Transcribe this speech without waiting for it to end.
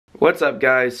What's up,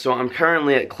 guys? So I'm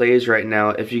currently at Clay's right now.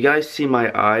 If you guys see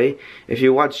my eye, if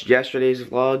you watched yesterday's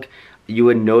vlog, you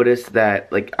would notice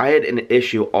that like I had an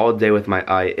issue all day with my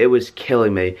eye. It was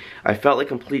killing me. I felt like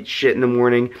complete shit in the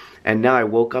morning, and now I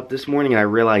woke up this morning and I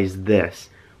realized this.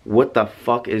 What the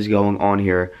fuck is going on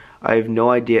here? I have no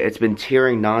idea. It's been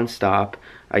tearing non-stop.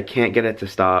 I can't get it to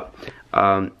stop.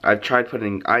 I've tried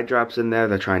putting eye drops in there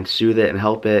to try and soothe it and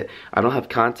help it. I don't have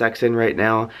contacts in right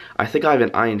now. I think I have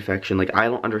an eye infection. Like, I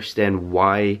don't understand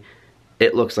why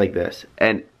it looks like this.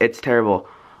 And it's terrible.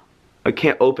 I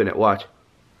can't open it, watch.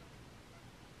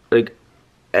 Like,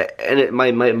 and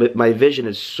my vision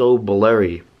is so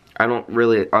blurry. I don't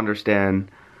really understand.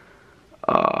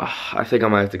 I think I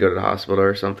might have to go to the hospital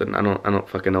or something. I don't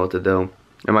fucking know what to do.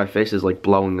 And my face is like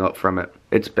blowing up from it.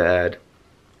 It's bad.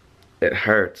 It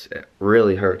hurts. It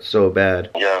really hurts so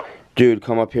bad. Yeah. Dude,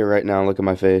 come up here right now and look at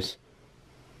my face.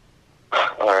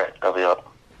 Alright, I'll be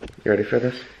up. You ready for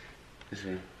this?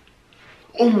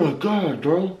 Oh my god,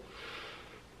 bro.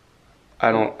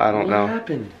 I don't know. What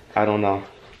happened? I don't know.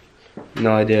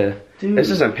 No idea. Dude. This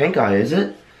isn't pink eye, is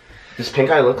it? Does pink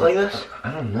eye look like this?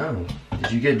 I don't know.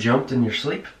 Did you get jumped in your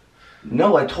sleep?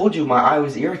 No, I told you my eye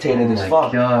was irritated as fuck. Oh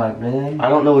my god, man. I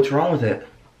don't know what's wrong with it.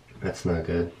 That's not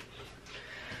good.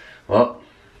 Well,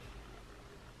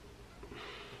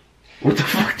 What the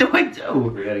fuck do I do?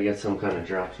 we gotta get some kind of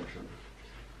drops or something.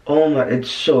 Oh my, it's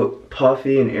so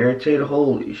puffy and irritated.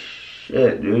 Holy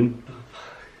shit, dude.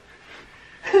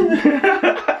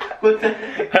 What the,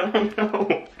 I don't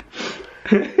know.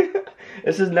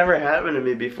 This has never happened to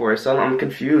me before, so I'm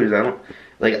confused. I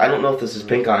don't know if this is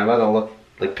pink eye. I'm about to look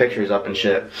like pictures up and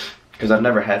shit, because I've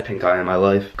never had pink eye in my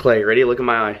life. Clay, ready? Look at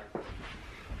my eye.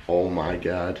 Oh my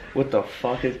god. What the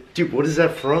fuck is? Dude, what is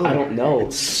that from? I don't know.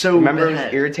 It's so Remember bad. it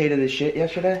was irritated as shit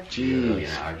yesterday? Jeez.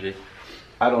 Allergy?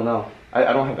 I don't know.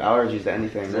 I don't have allergies to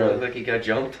anything, Does it really. look like you got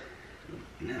jumped?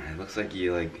 No, it looks like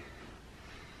you like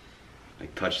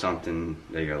touched something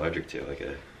that you're allergic to, like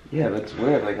a. Yeah, that's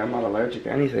weird. Like, I'm not allergic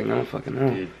to anything. I don't fucking know.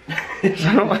 Dude.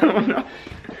 I don't know.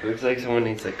 It looks like someone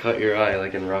needs to cut your eye,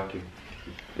 like in Rocky.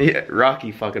 Yeah,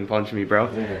 Rocky fucking punched me, bro.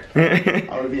 I'm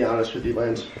gonna be honest with you,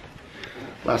 Lance.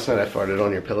 Last night I farted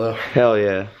on your pillow. Hell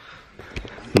yeah.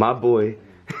 My boy.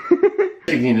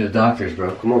 Taking you to the doctors,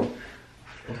 bro. Come on.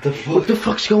 What the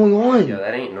fuck's going on? Yo,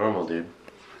 that ain't normal, dude.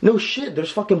 No shit,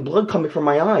 there's fucking blood coming from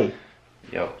my eye.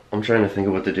 Yo, I'm trying to think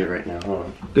of what to do right now. Hold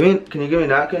on. Can you give me a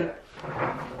napkin?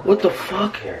 What the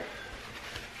fuck? Here.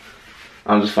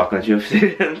 I'm just fucking with you.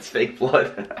 It's fake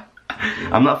blood.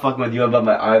 I'm not fucking with you about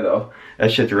my eye though.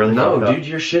 That shit's really No, fucked up. dude,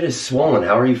 your shit is swollen.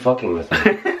 How are you fucking with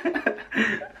me?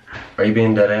 Are you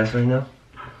being dead ass right now?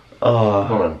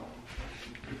 Hold on.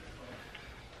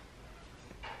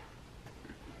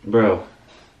 Bro.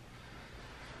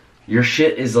 Your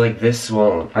shit is like this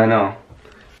swollen. I know.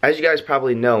 As you guys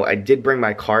probably know, I did bring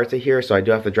my car to here, so I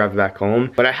do have to drive it back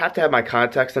home. But I have to have my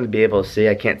contacts in to be able to see.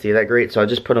 I can't see that great, so I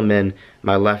just put them in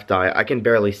my left eye. I can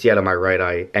barely see out of my right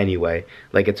eye anyway.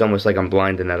 Like, it's almost like I'm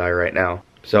blind in that eye right now.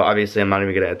 So obviously I'm not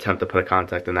even gonna attempt to put a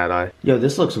contact in that eye. Yo,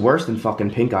 this looks worse than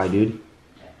fucking pink eye, dude.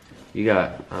 You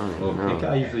got, I don't Well, know. pink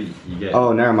eye usually you get.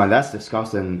 Oh, never mind. That's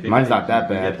disgusting. pink Mine's eye, not that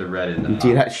you bad. get the red in the You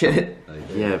see that shit? Like,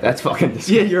 Yeah, That's fucking yeah,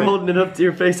 disgusting. you're holding it up to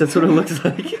your face. That's what it looks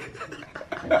like.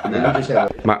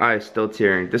 My eye is still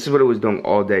tearing. This is what it was doing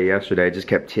all day yesterday. It just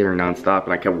kept tearing nonstop,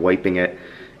 and I kept wiping it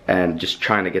and just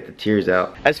trying to get the tears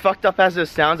out. As fucked up as this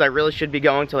sounds, I really should be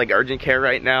going to like urgent care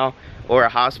right now or a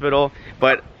hospital.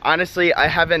 But honestly, I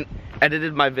haven't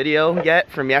edited my video yet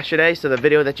from yesterday, so the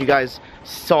video that you guys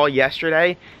saw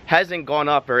yesterday hasn't gone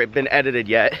up or been edited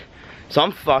yet. So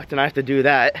I'm fucked, and I have to do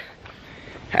that,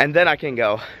 and then I can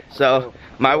go. So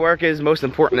my work is most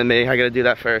important to me. I gotta do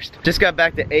that first. Just got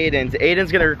back to Aiden's.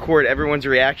 Aiden's gonna record everyone's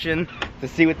reaction to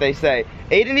see what they say.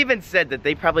 Aiden even said that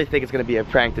they probably think it's gonna be a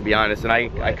prank, to be honest, and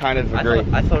I kind of agree.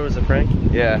 I thought it was a prank.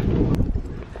 Yeah.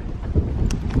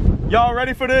 Y'all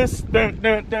ready for this? Dun,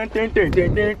 dun, dun, dun, dun,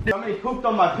 dun, dun. Somebody pooped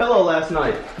on my pillow last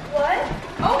night. What?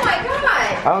 Oh my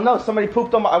god! I don't know, somebody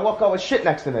pooped on my, I woke up with shit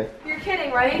next to me. You're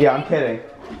kidding, right? Yeah, I'm kidding.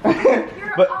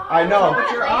 Your But eye. I know.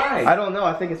 What's your eye? I don't know,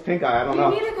 I think it's pink eye, I don't You know.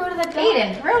 need to go to the doctor.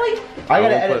 Aiden, really? I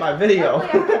gotta edit my video.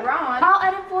 I'll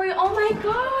edit for you. Oh my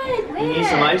god, man. You need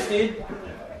some iced tea?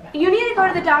 You need to go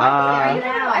to the doctor right Uh,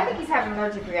 now. I think he's having an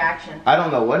allergic reaction. I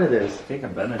don't know what it is. I think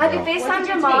I'm better. Have you FaceTimed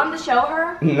your mom to show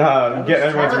her? No, get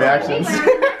everyone's reactions.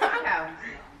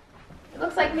 It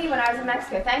looks like me when I was in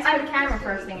Mexico. Thanks for the camera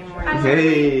first thing in the morning.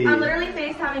 Hey. I'm literally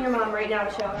FaceTiming your mom right now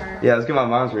to show her. Yeah, let's get my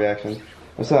mom's reaction.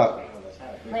 What's up?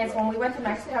 Lance, when we went to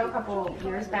Mexico a couple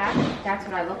years back, that's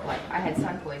what I looked like. I had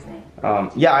sun poisoning.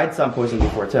 Yeah, I had sun poisoning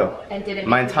before too. And did it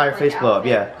My make you entire freak face blew out? up,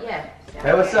 yeah. Yeah.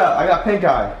 Hey, what's up? I got pink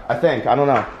eye, I think. I don't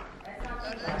know.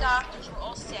 Go to the doctors, we're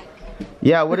all sick.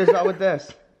 Yeah, what is up with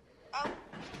this? Oh,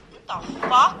 what the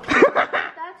fuck?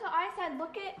 That's what I said.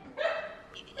 Look at.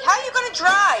 How are you gonna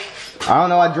drive? I don't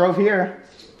know, I drove here.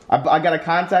 I got a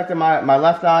contact in my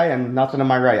left eye and nothing in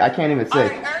my right. I can't even see.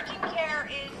 Alright, urgent care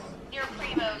is near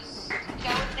Primo's. Go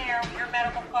in there with your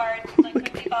medical card. It's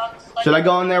like $50. Like, Should I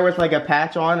go in there with like a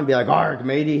patch on and be like, "Arg,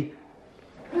 matey"?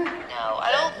 No,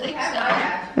 I don't think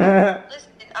so.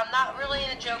 Listen, I'm not really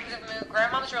in a joking mood.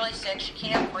 Grandma's really sick. She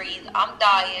can't breathe. I'm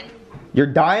dying. You're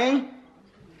dying?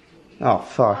 Oh,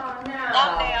 fuck.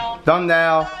 Thumbnail.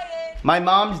 Thumbnail. Dying. My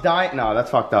mom's dying. No, that's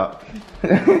fucked up.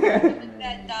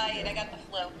 That diet. I got the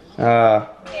flu.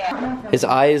 Yeah. His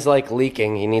eye is like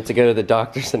leaking. He needs to go to the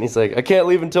doctors, and he's like, I can't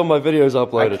leave until my video's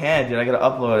uploaded. I can't, dude. I gotta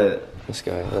upload it. This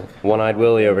guy, one-eyed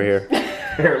Willie over here.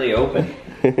 Barely open.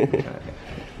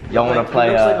 Y'all wanna play?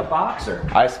 He looks like a boxer.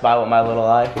 I Spy with my little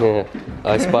eye. Yeah,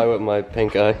 I spy with my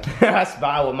pink eye. I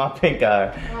spy with my pink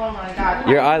eye. Oh my god.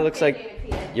 Your eye looks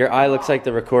like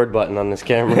the record button on this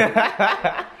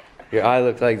camera. Your eye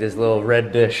looks like this little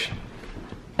red dish,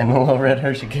 and the little red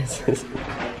Hershey Kisses.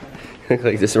 Look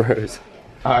like this rose.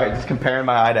 Alright, just comparing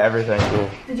my eye to everything.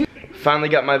 Yeah. Finally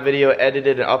got my video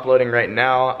edited and uploading right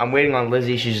now. I'm waiting on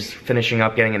Lizzie. She's just finishing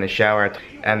up getting in the shower.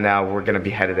 And now we're gonna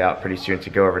be headed out pretty soon to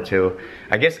go over to,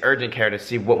 I guess, urgent care to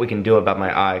see what we can do about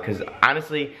my eye. Because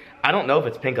honestly, I don't know if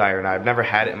it's pink eye or not. I've never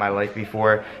had it in my life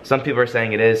before. Some people are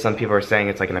saying it is. Some people are saying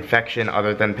it's like an infection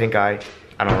other than pink eye.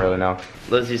 I don't really know.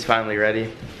 Lizzie's finally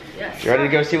ready. Yes. You ready to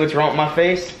go see what's wrong with my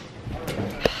face?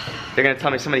 They're gonna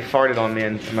tell me somebody farted on me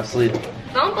in my sleep.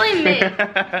 Don't blame me.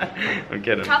 I'm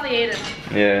kidding. Probably ate it.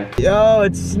 Yeah. Yo,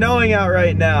 it's snowing out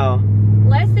right now.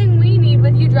 Last thing we need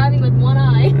with you driving with one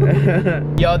eye.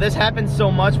 Yo, this happens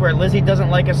so much where Lizzie doesn't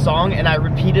like a song and I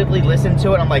repeatedly listen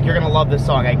to it. I'm like, you're gonna love this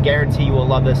song. I guarantee you will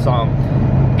love this song.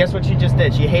 Guess what she just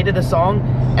did? She hated the song,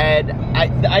 and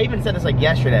I even said this like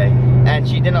yesterday, and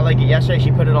she didn't like it yesterday.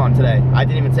 She put it on today. I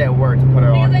didn't even say a word to put it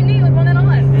on. Because I knew you would want it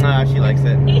on. Nah, she likes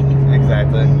it.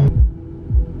 Exactly.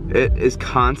 It is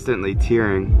constantly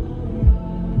tearing.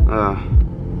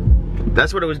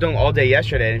 That's what it was doing all day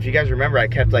yesterday. And if you guys remember, I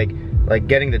kept like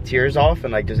getting the tears off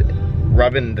and like just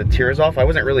rubbing the tears off. I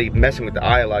wasn't really messing with the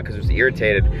eye a lot because it was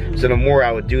irritated. So the more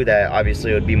I would do that,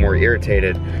 obviously it would be more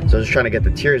irritated. So I was just trying to get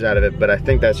the tears out of it. But I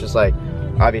think that's just like,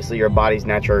 obviously your body's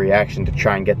natural reaction to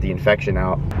try and get the infection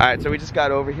out. All right, so we just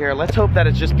got over here. Let's hope that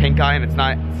it's just pink eye and it's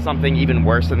not something even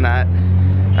worse than that.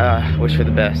 Wish for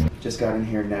the best. Just got in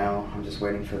here now. I'm just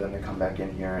waiting for them to come back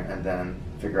in here and then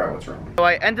figure out what's wrong. So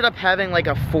I ended up having like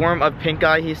a form of pink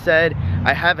eye, he said.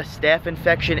 I have a staph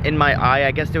infection in my eye.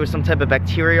 I guess there was some type of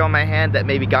bacteria on my hand that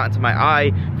maybe got into my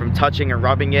eye from touching or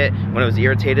rubbing it when it was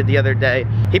irritated the other day.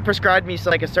 He prescribed me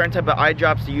like a certain type of eye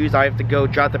drops to use. I have to go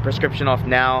drop the prescription off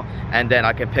now and then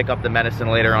I can pick up the medicine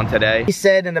later on today. He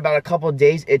said in about a couple of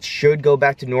days it should go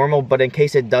back to normal, but in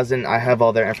case it doesn't, I have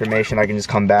all their information. I can just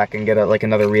come back and get like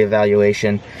another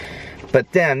reevaluation. But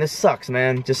damn, this sucks,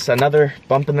 man. Just another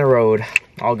bump in the road.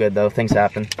 All good though, things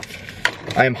happen.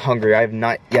 I am hungry. I have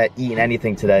not yet eaten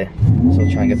anything today. So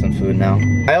I'll try and get some food now.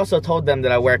 I also told them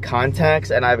that I wear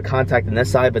contacts and I have a contact in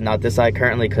this eye but not this eye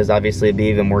currently because obviously it'd be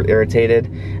even more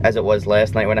irritated as it was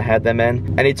last night when I had them in.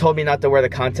 And he told me not to wear the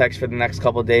contacts for the next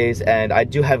couple of days, and I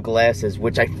do have glasses,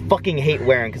 which I fucking hate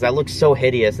wearing because I look so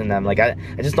hideous in them. Like I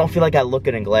just don't feel like I look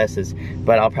good in glasses,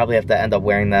 but I'll probably have to end up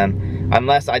wearing them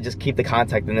unless I just keep the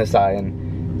contact in this eye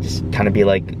and just kind of be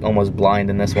like almost blind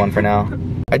in this one for now.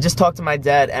 I just talked to my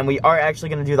dad and we are actually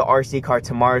gonna do the RC car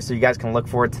tomorrow, so you guys can look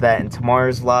forward to that in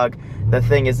tomorrow's vlog. The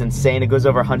thing is insane. It goes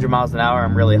over 100 miles an hour.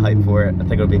 I'm really hyped for it. I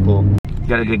think it'll be cool.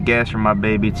 Got a good gas from my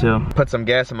baby too. Put some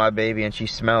gas in my baby and she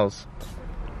smells.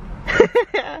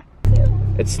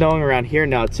 It's snowing around here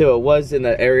now too. It was in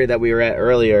the area that we were at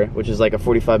earlier, which is like a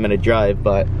 45-minute drive,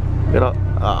 but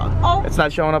it's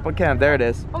not showing up on cam. There it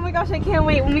is. Oh my gosh, I can't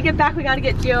wait. When we get back, we gotta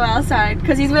get Gio outside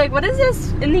because he's like, what is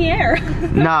this in the air?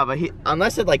 Nah, but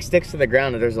unless it like sticks to the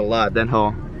ground and there's a lot, then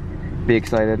he'll be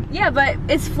excited. Yeah, but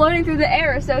it's floating through the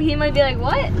air, so he might be like,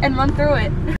 what? And run through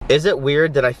it. Is it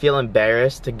weird that I feel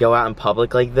embarrassed to go out in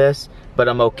public like this, but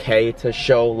I'm okay to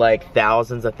show like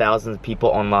thousands of people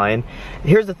online?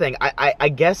 Here's the thing, I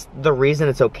guess the reason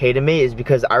it's okay to me is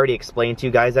because I already explained to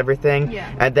you guys everything.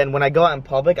 Yeah. And then when I go out in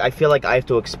public, I feel like I have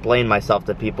to explain myself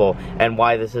to people and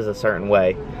why this is a certain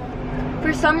way.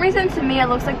 For some reason, to me, it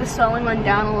looks like the swelling went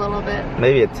down a little bit.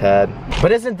 Maybe a tad.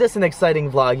 But isn't this an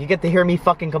exciting vlog? You get to hear me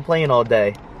fucking complain all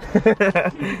day.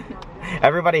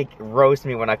 Everybody roasts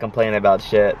me when I complain about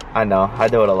shit. I know, I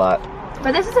do it a lot.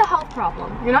 But this is a health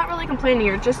problem. You're not really complaining,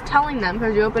 you're just telling them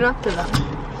because you open up to them.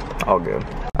 All good.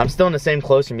 I'm still in the same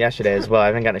clothes from yesterday as well. I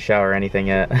haven't gotten a shower or anything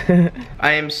yet.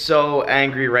 I am so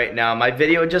angry right now. My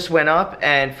video just went up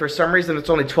and for some reason it's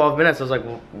only 12 minutes. I was like,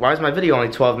 well, why is my video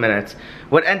only 12 minutes?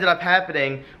 What ended up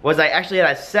happening was I actually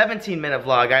had a 17-minute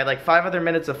vlog. I had like 5 other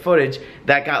minutes of footage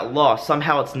that got lost.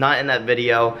 Somehow it's not in that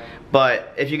video.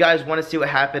 But if you guys want to see what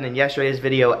happened in yesterday's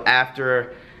video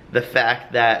after the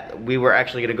fact that we were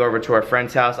actually gonna go over to our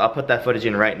friend's house, I'll put that footage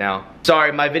in right now.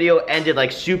 Sorry, my video ended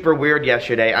like super weird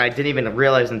yesterday. I didn't even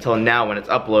realize until now when it's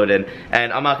uploaded.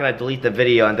 And I'm not gonna delete the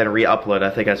video and then re-upload. I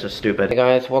think that's just stupid. Hey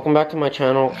guys, welcome back to my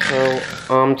channel.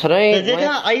 So, today... Does it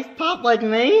got ice pop like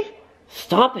me?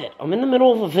 Stop it! I'm in the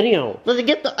middle of a video. Does it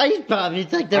get the ice pop?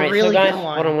 It's like the really so guys, good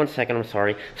one. hold on one second, I'm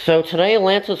sorry. So today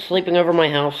Lance is sleeping over my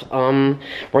house.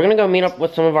 We're gonna go meet up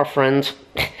with some of our friends.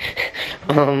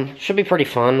 Should be pretty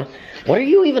fun. What are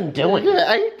you even doing? There's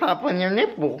ice pop on your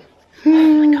nipple. Oh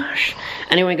my gosh.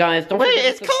 Anyway guys, don't forget Wait, to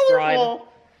it's subscribe. colorful.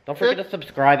 Don't forget to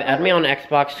subscribe. Add me on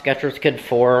Xbox, Skechers Kid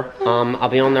 4. I'll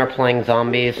be on there playing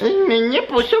zombies. My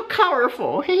nipple's so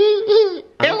colorful. It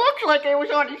looks like I was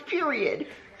on his period.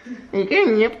 You get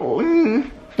a nipple.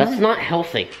 That's not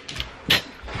healthy.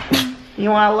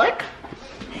 You wanna lick?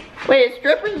 Wait, it's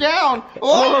dripping down.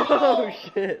 Oh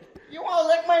shit. You wanna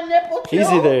lick my nipple too?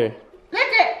 Easy there. Lick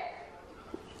it.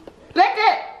 Lick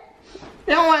it.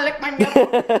 You don't wanna lick my nipple.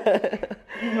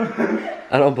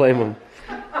 I don't blame him.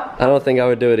 I don't think I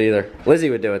would do it either.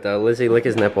 Lizzie would do it though. Lizzie, lick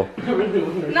his nipple.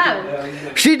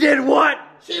 No. She did what?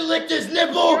 She licked his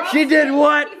nipple. She did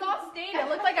what? He's all stained. It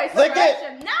looked like I Lick scratched it.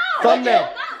 him. No. Thumbnail.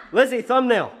 No. Lizzie,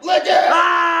 thumbnail. Lick it.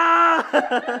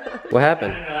 Ah! What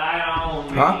happened?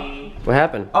 Huh? What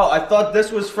happened? Oh, I thought this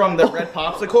was from the red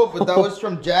popsicle, but that was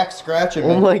from Jack scratching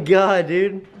me. Oh my god,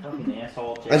 dude.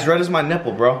 As red as my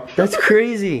nipple, bro. That's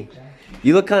crazy.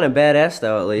 You look kind of badass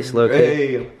though, at least, low-key.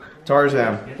 Hey,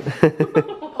 Tarzan.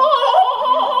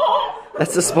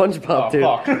 That's a SpongeBob, dude.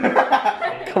 Fuck.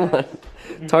 Come on.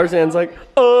 Tarzan's like,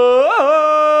 oh.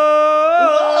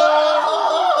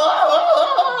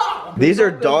 These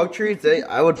are dog treats.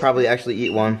 I would probably actually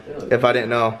eat one if I didn't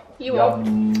know. You will.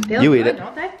 They You look eat good, it.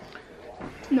 don't they?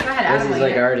 No, go ahead. Ask Lizzie's me.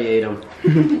 like, I already ate them.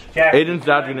 Aiden's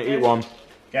dad's gonna eat one.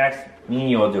 Jax, me and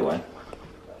you will do one.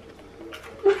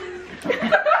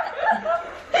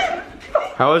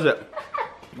 How is it?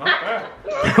 Not bad.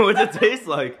 What's it taste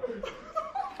like?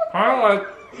 Kind of like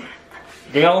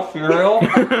stale cereal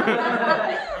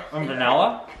and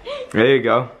vanilla. There you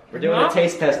go. We're doing a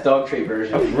taste test dog treat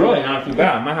version. That's really not too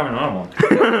bad. I might have another one.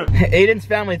 Aiden's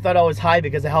family thought I was high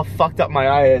because of how fucked up my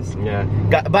eye is. Yeah.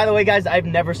 By the way, guys, I've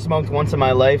never smoked once in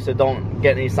my life, so don't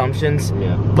get any assumptions.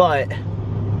 Yeah. But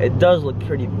it does look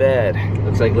pretty bad.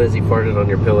 Looks like Lizzie farted on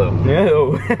your pillow.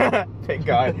 Ew. Thank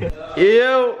God.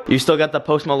 Ew. You still got the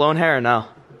Post Malone hair or no?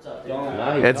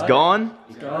 No, It's gone?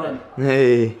 It's gone.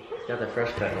 Hey. He's got the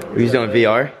fresh cut. He's doing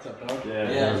VR?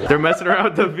 Yeah. They're messing around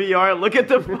with the VR. Look at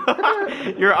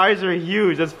the... Your eyes are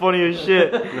huge. That's funny as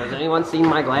shit. Has anyone seen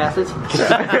my glasses?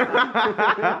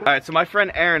 Alright, so my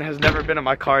friend Aaron has never been in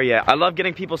my car yet. I love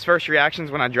getting people's first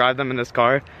reactions when I drive them in this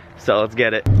car. So let's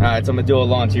get it. Alright, so I'm gonna do a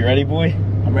launch. You ready, boy?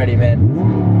 I'm ready, man.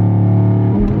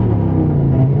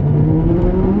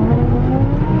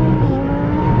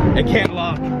 It can't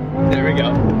lock. There we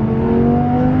go.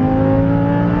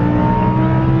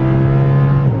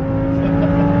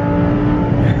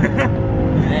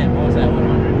 Man, what was that,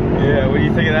 100? Yeah, what do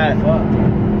you think of that?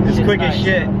 It's quick as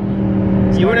shit.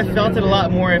 You would have felt it a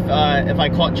lot more if I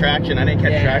caught traction. I didn't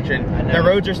catch traction. The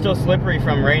roads are still slippery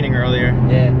from raining earlier.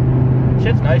 Yeah.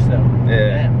 Shit's nice though.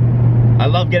 Yeah. I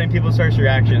love getting people's first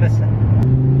reactions.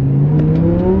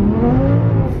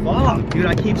 Fuck, dude,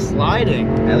 I keep sliding.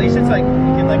 At least it's like, you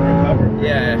can like recover.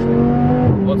 Yeah.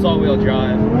 Well, it's all-wheel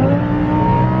drive.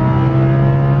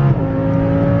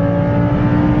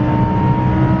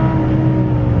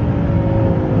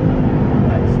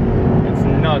 It's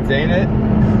nuts, ain't it?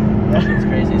 That shit's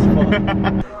crazy as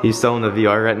fuck. He's still in the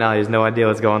VR right now. He has no idea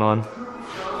what's going on.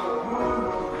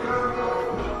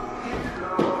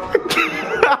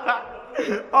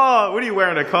 Oh, what are you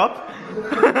wearing, a cup?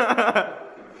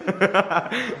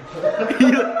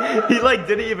 he like it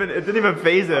didn't even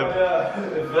phase him.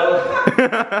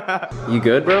 You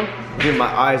good, bro? Dude, my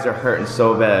eyes are hurting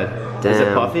so bad. Is it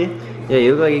Damn. puffy? Yeah,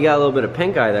 you look like you got a little bit of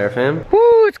pink eye there, fam.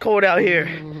 Woo, it's cold out here.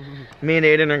 Me and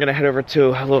Aiden are gonna head over to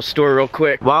a little store real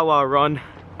quick. Wawa run.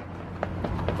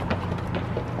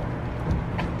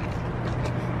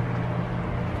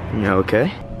 You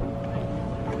okay?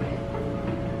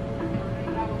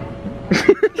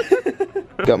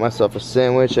 Got myself a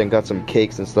sandwich and got some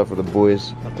cakes and stuff for the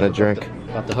boys and a drink.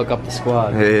 About to hook up the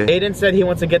squad. Hey. Aiden said he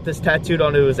wants to get this tattooed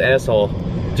onto his asshole.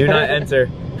 Do not enter.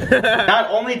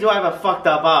 Not only do I have a fucked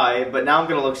up eye, but now I'm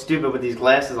gonna look stupid with these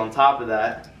glasses on top of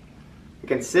that. You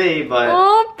can see, but...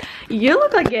 Oh, you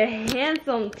look like a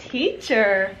handsome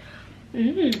teacher.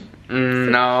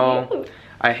 No. Cute.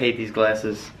 I hate these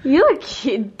glasses. You look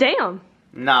cute. Damn.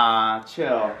 Nah,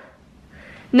 chill.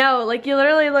 No, like you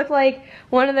literally look like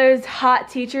one of those hot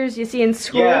teachers you see in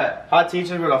school. Yeah, hot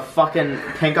teachers with a fucking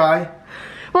pink eye.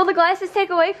 Well, the glasses take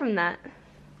away from that.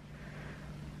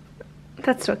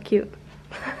 That's so cute.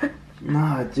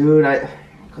 Nah, dude, I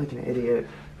look like an idiot.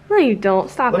 No, you don't.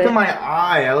 Stop Look it. at my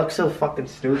eye. I look so fucking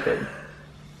stupid.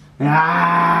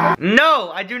 Ah.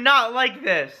 No, I do not like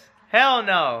this. Hell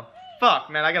no.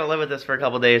 Fuck, man, I gotta live with this for a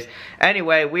couple days.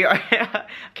 Anyway, we are... I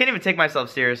can't even take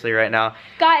myself seriously right now.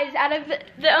 Guys, out of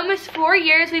the almost 4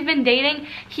 years we've been dating,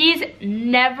 he's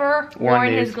never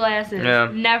worn his glasses. Yeah.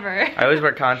 Never. I always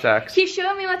wear contacts. He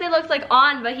showed me what they looked like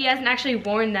on, but he hasn't actually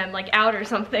worn them, like, out or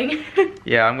something.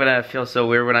 Yeah, I'm gonna feel so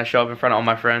weird when I show up in front of all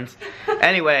my friends.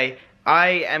 Anyway,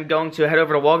 I am going to head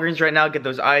over to Walgreens right now, get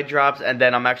those eye drops, and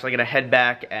then I'm actually gonna head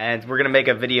back and we're gonna make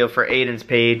a video for Aiden's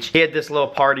page. He had this little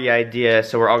party idea,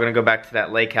 so we're all gonna go back to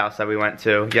that lake house that we went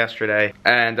to yesterday.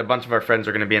 And a bunch of our friends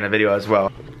are gonna be in the video as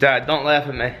well. Dad, don't laugh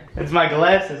at me. It's my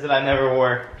glasses that I never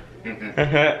wore.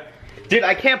 Dude,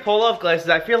 I can't pull off glasses.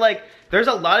 I feel like there's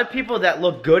a lot of people that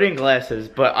look good in glasses,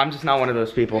 but I'm just not one of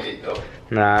those people.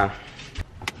 Nah.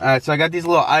 Alright, so I got these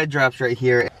little eye drops right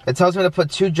here. It tells me to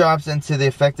put 2 drops into the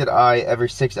affected eye every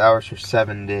 6 hours for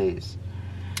 7 days.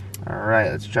 Alright,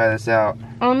 let's try this out.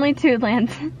 Only 2,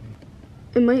 Lance.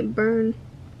 It might burn.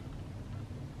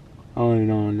 Oh,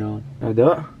 no. I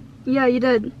do it? Yeah, you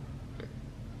did.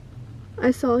 I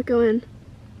saw it go in.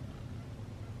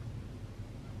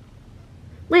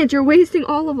 Lance, you're wasting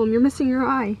all of them. You're missing your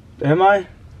eye. Am I?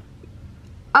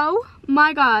 Oh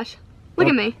my gosh. Look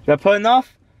at me. Did I put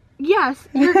enough? Yes,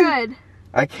 you're good.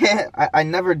 I can't. I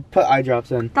never put eye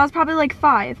drops in. That was probably like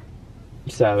 5.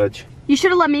 Savage. You should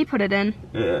have let me put it in.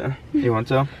 Yeah. You want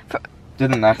to? Do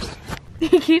the next.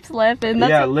 He keeps laughing.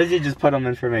 That's Yeah, Lizzie just put them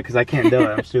in for me because I can't do it.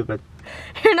 I'm stupid.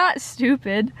 You're not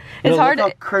stupid. It's hard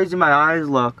Look how crazy my eyes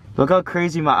look. Look how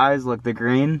crazy my eyes look. The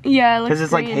green. Yeah, it looks Because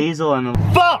it's like green. hazel and...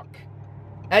 Fuck!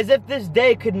 As if this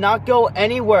day could not go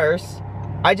any worse.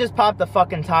 I just popped a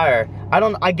fucking tire.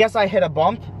 I guess I hit a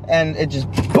bump and it just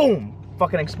boom,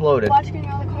 fucking exploded. Watch getting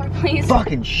out of the car, please.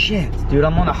 Fucking shit, dude,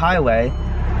 I'm on a highway.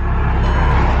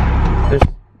 There's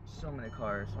so many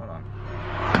cars, hold on.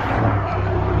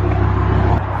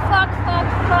 Fuck.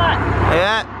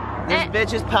 Yeah, this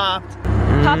bitch is popped.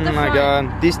 Pop the Oh my front.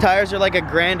 god, these tires are like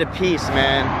 $1,000 a piece,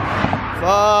 man.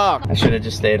 Fuck. I should have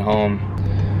just stayed home.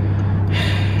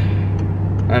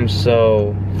 I'm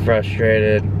so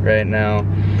frustrated right now.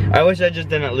 I wish I just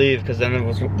didn't leave because then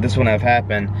this wouldn't have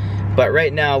happened. But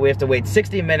right now we have to wait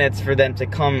 60 minutes for them to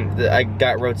come. I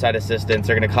got roadside assistance.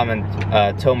 They're gonna come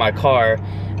and tow my car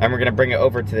and we're gonna bring it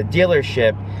over to the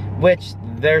dealership, which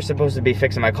they're supposed to be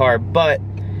fixing my car, but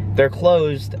they're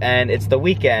closed and it's the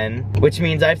weekend, which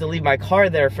means I have to leave my car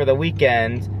there for the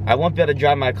weekend. I won't be able to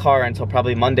drive my car until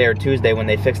probably Monday or Tuesday when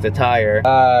they fix the tire.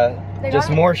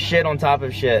 Just more shit on top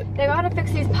of shit. They gotta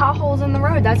fix these potholes in the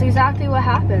road. That's exactly what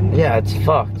happened. Yeah, it's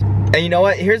fucked. And you know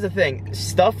what? Here's the thing.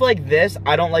 Stuff like this,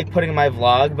 I don't like putting in my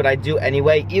vlog, but I do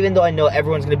anyway, even though I know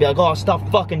everyone's gonna be like, oh, stop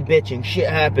fucking bitching. Shit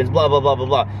happens, blah, blah, blah, blah,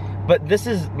 blah. But this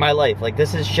is my life. Like,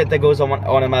 this is shit that goes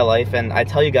on in my life, and I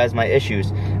tell you guys my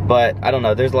issues. But, I don't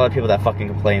know. There's a lot of people that fucking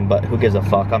complain, but who gives a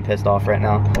fuck? I'm pissed off right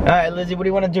now. All right, Lizzie, what do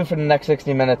you want to do for the next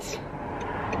 60 minutes?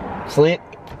 Sleep?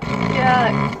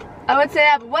 Yeah, I would say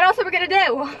that, but what else are we gonna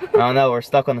do? I don't know. We're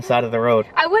stuck on the side of the road.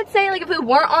 I would say, like, if we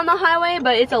weren't on the highway,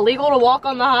 but it's illegal to walk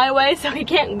on the highway, so we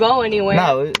can't go anywhere.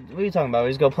 No, what are you talking about?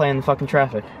 We just go play in the fucking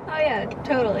traffic. Oh, yeah,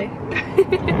 totally.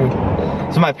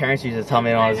 So my parents used to tell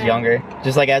me when I was younger,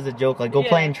 just like as a joke, like go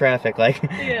play in traffic, like.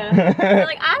 Yeah. They're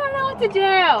like, I don't know what to do.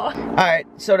 Alright,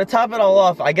 so to top it all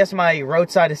off, I guess my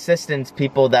roadside assistance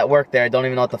people that work there don't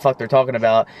even know what the fuck they're talking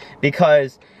about,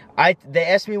 because they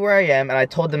asked me where I am and I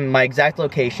told them my exact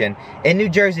location. In New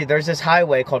Jersey, there's this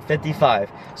highway called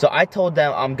 55. So I told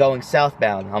them I'm going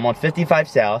southbound. I'm on 55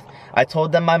 South. I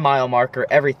told them my mile marker,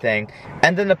 everything.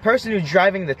 And then the person who's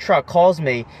driving the truck calls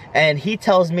me and he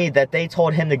tells me that they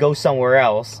told him to go somewhere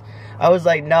else. I was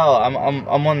like, no, I'm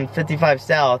on 55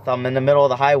 South. I'm in the middle of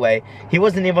the highway. He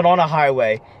wasn't even on a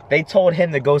highway. They told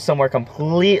him to go somewhere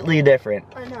completely different.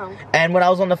 I know. And when I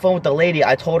was on the phone with the lady,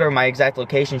 I told her my exact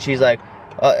location. She's like,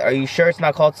 are you sure it's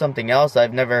not called something else? I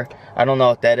don't know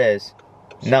what that is.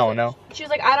 No. She was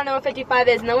like, I don't know what 55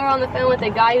 is. And then we were on the phone with the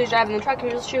guy who's driving the truck and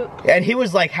he was shoot. And he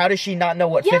was like, how does she not know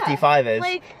what 55 is?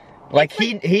 Like, Like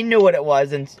he knew what it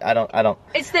was, and I don't.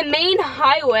 It's the main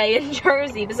highway in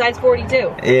Jersey besides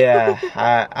 42. Yeah,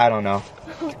 I don't know.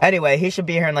 Anyway, he should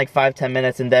be here in like 5-10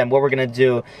 minutes, and then what we're gonna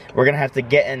do, we're gonna have to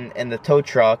get in the tow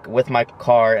truck with my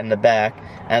car in the back,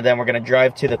 and then we're gonna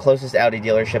drive to the closest Audi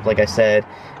dealership, like I said,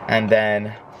 and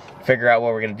then figure out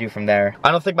what we're gonna do from there.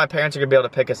 I don't think my parents are gonna be able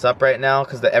to pick us up right now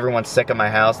because everyone's sick at my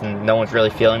house and no one's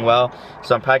really feeling well.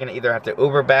 So I'm probably gonna either have to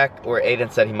Uber back, or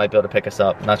Aiden said he might be able to pick us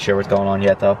up. Not sure what's going on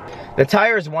yet though. The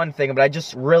tire is one thing, but I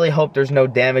just really hope there's no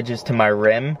damages to my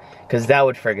rim, because that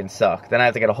would friggin' suck. Then I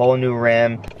have to get a whole new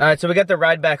rim. Alright, so we got the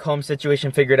ride back home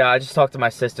situation figured out. I just talked to my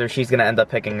sister. She's gonna end up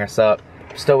picking us up.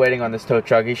 Still waiting on this tow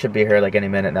truck. He should be here like any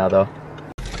minute now though.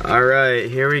 Alright,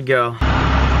 here we go.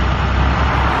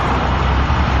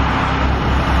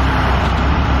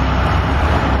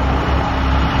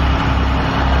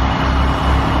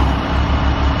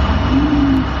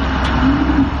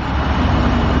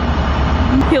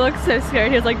 He looks so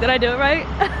scared. He was like, did I do it right?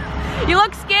 You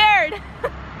look scared.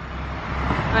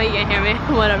 Oh, you can't hear me.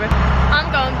 Whatever.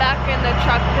 I'm going back in the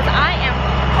truck because I am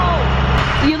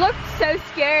cold. You look so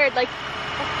scared. Like,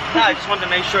 Nah, I just wanted to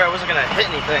make sure I wasn't gonna hit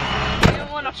anything. you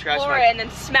don't want to floor it and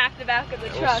then smack the back of the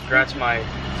truck. Scratch my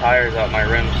tires out, my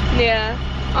rims. Yeah.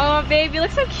 Oh, babe, you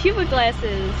look so cute with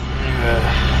glasses.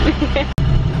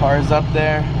 Car's up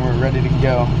there. We're ready to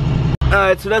go.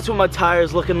 Alright, so that's what my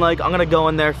tire's looking like. I'm gonna go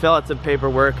in there, fill out some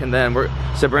paperwork, and then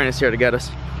Sabrina's here to get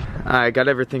us. Alright, got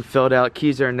everything filled out.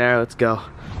 Keys are in there. Let's go.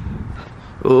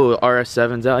 Ooh,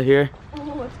 RS7's out here. Oh,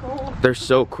 let's go. They're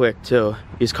so quick too.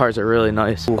 These cars are really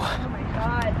nice. Ooh. Oh my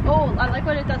god. Oh, I like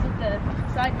what it does with the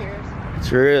side mirrors.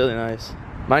 It's really nice.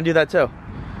 Mine do that too.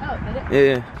 Oh, did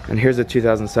it? Yeah. And here's a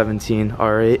 2017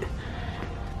 R8.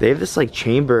 They have this like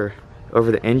chamber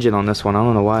over the engine on this one. I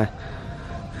don't know why.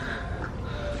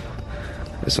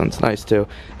 This one's nice too.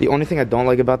 The only thing I don't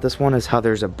like about this one is how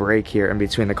there's a break here in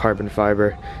between the carbon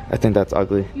fiber. I think that's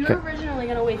ugly. You were originally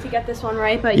gonna wait to get this one,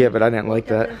 right? But yeah, but I didn't like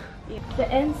that.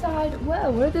 The inside, whoa,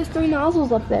 what are those 3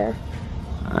 nozzles up there?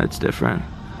 It's different.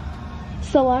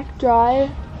 Select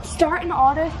drive. Start and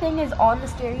auto thing is on the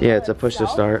steering wheel. Yeah, it's a push to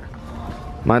start.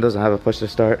 Mine doesn't have a push to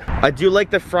start. I do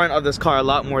like the front of this car a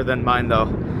lot more than mine though.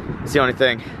 It's the only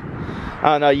thing.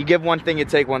 I don't know, you give one thing, you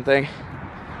take one thing.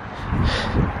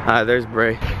 There's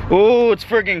Bray. Oh, it's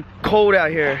freaking cold out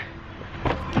here.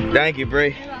 Thank you,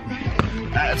 Bray.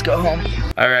 Let's go home.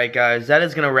 Alright guys, that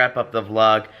is gonna wrap up the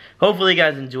vlog. Hopefully you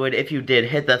guys enjoyed. If you did,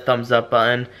 hit that thumbs up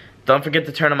button. Don't forget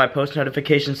to turn on my post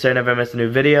notifications so you never miss a new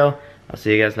video. I'll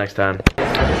see you guys next time.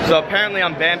 So apparently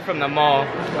I'm banned from the mall.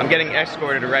 I'm getting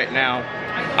escorted right now.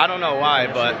 I don't know why,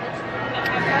 but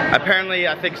apparently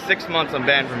I think 6 months I'm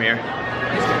banned from here.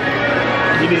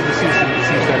 You need to see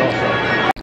that also.